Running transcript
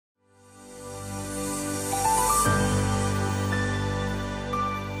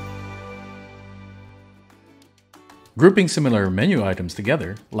Grouping similar menu items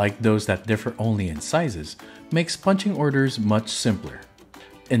together, like those that differ only in sizes, makes punching orders much simpler.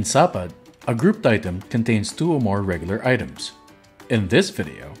 In Sapaad, a grouped item contains 2 or more regular items. In this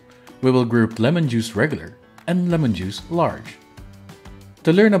video, we will group lemon juice regular and lemon juice large.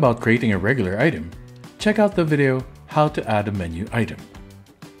 To learn about creating a regular item, check out the video How to Add a Menu Item.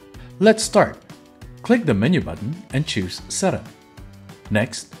 Let's start. Click the Menu button and choose Setup.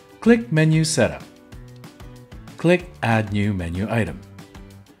 Next, click Menu Setup. Click Add New Menu Item.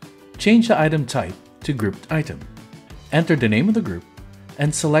 Change the item type to Grouped Item. Enter the name of the group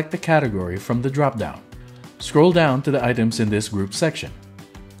and select the category from the drop-down. Scroll down to the items in this group section.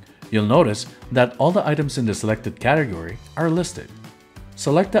 You'll notice that all the items in the selected category are listed.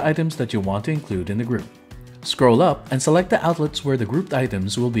 Select the items that you want to include in the group. Scroll up and select the outlets where the grouped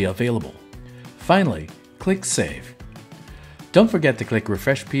items will be available. Finally, click Save. Don't forget to click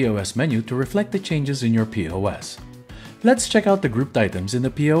Refresh POS menu to reflect the changes in your POS. Let's check out the grouped items in the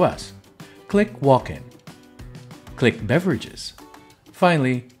POS. Click Walk-in. Click Beverages.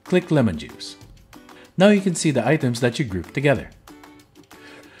 Finally, click Lemon Juice. Now you can see the items that you grouped together.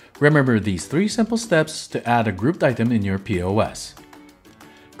 Remember these 3 simple steps to add a grouped item in your POS.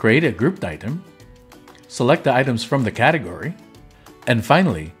 Create a grouped item, select the items from the category, and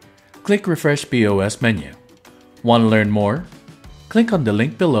finally, click Refresh POS menu. Want to learn more? Click on the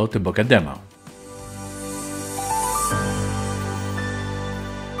link below to book a demo.